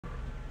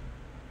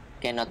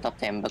Cannot top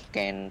 10 but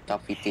can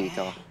top 50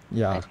 though.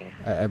 Yeah, I think.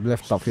 I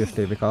believe top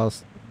 50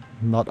 because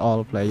not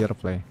all player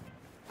play.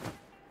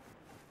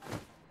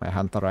 My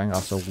hunter rank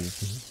also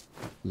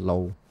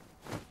low.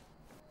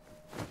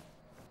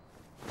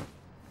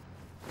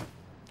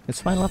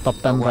 It's fine lah, top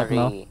 10 Don't right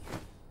now. worry.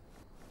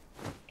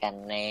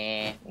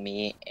 Kane,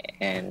 me,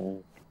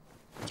 and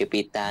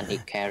Jupitan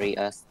it carry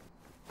us.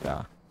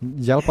 Yeah,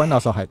 gel point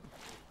also hide.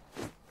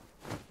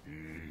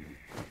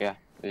 Yeah,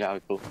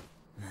 true.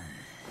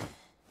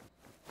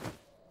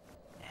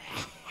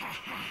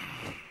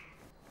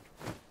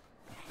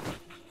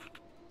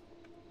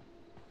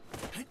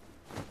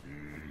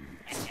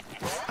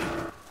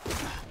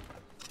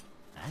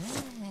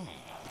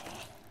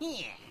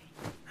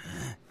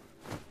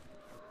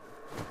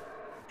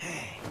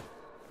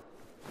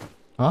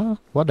 Huh?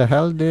 What the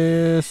hell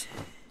this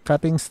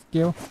cutting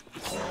skill?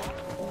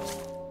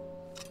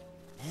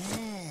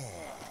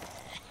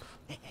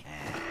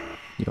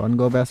 You want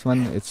go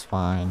basement? It's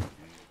fine.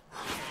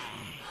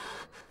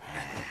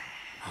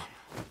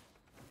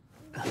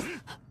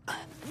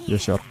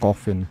 Use your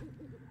coffin.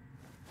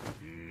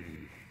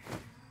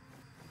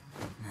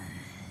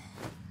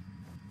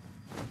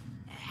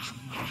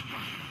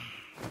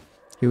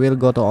 He will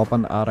go to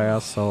open area,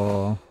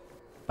 so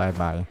bye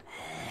bye.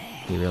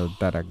 He will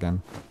dead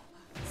again.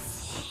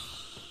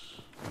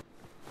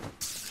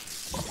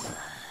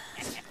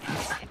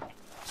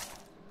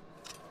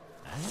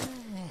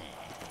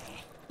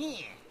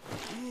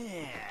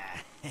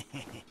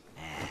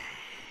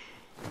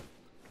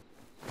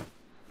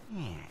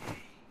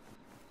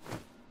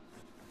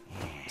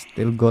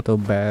 Still go to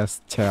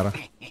best chair.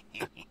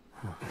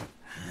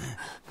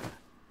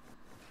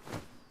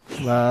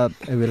 But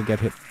I will get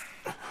hit.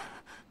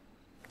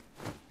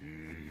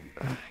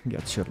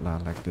 Get shot lah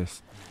like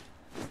this.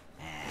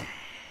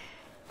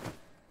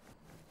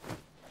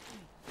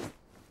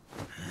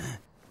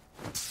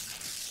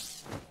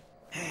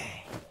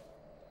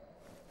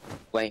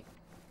 Wait,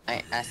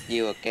 I ask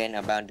you again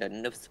about the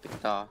noob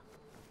spectre.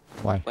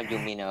 Why? What you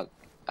mean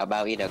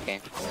about it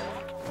again?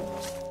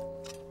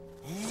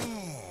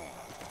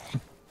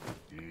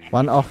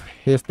 One of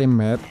his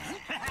teammates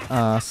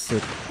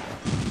sick.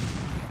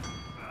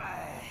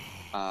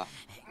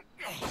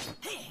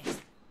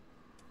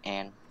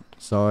 And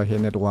So he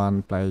need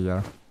one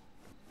player.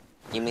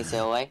 you mean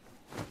away?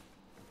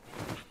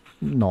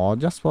 No,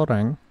 just for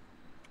rank.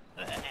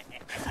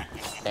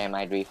 Damn,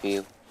 I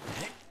refill.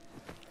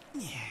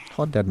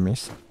 How that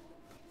miss?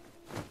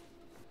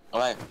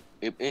 Alright,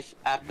 if it's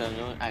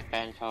afternoon, I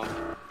can talk.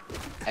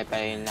 I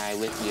play night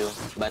with you,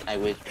 but I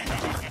will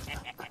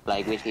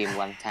play with him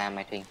one time,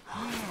 I think.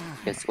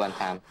 Just one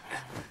time.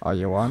 Oh,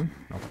 you want?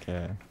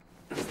 Okay.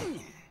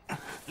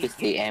 Just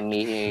DM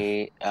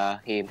me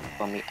him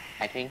for me,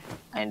 I think.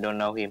 I don't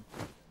know him.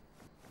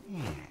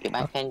 If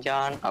I can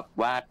join or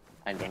what,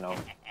 I don't know.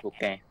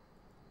 Okay.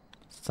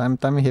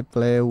 Sometimes he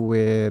play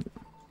with.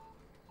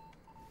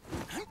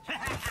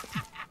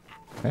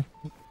 Okay.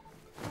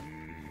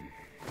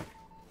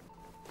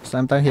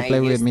 Sometimes he I play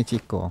with used-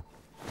 Michiko.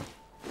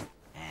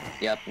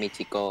 Yup,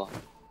 Michiko.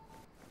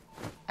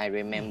 I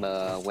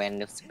remember when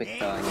the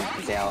speaker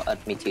yelled at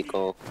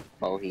Michiko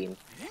for him.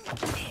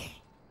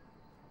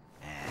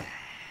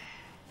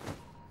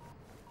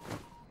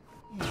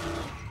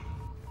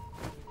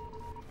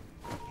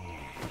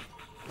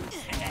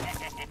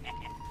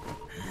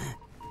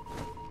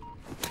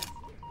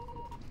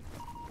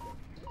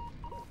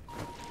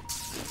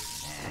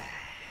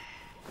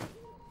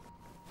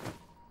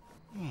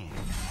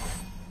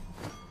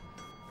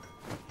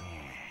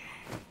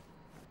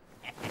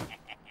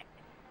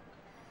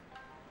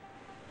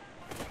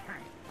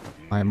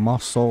 My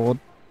mouse so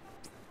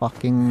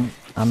fucking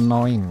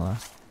annoying lah.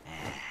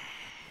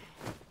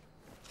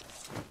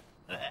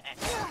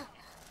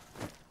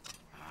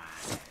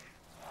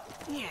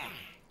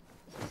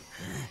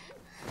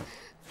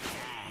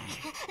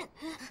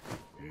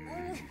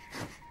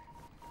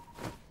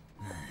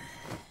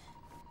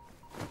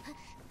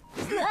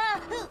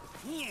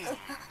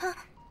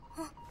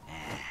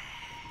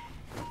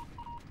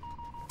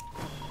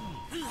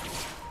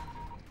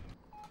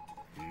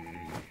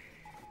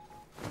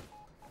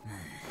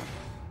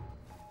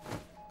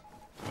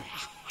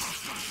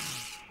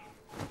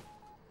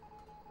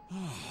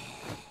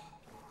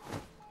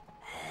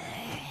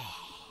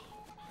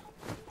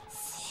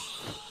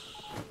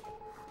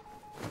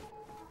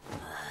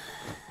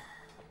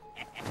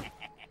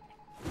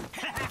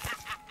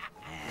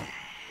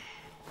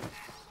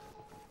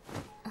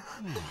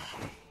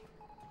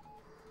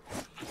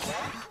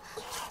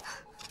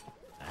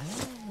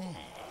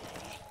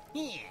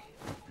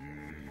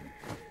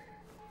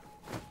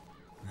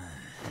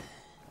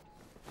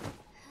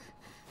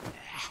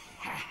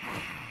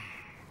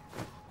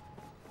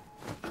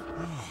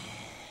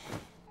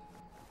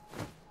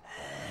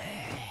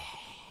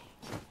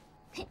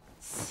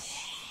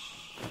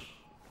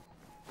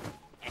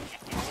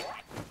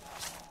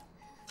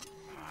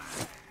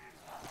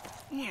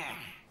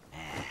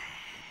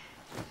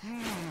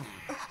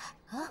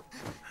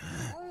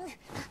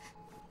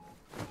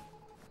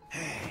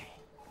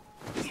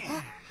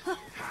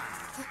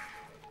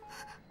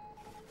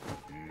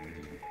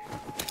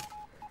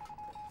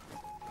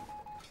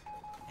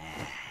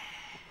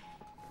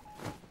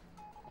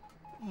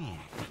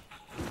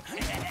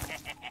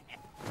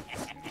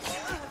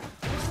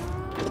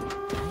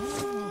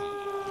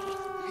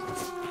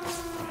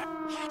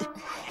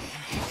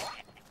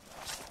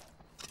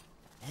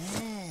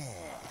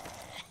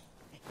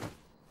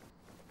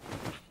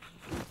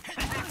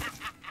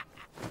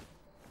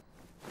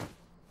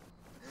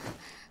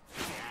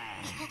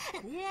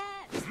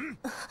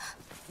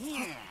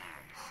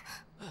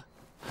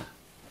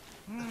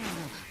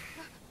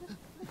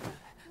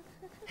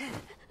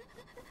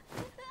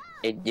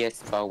 It's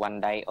just for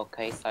one day,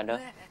 okay,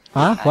 Soda?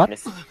 Huh? I'm What? not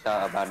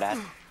sure about that.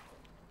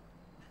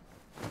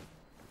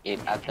 It's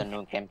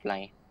afternoon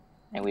gameplay,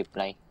 and we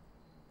play.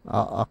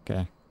 Oh,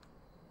 okay.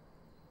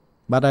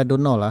 But I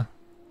don't know lah.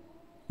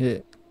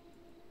 He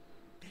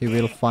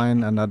will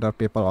find another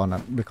people or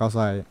not because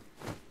I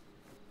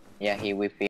Yeah, he will feel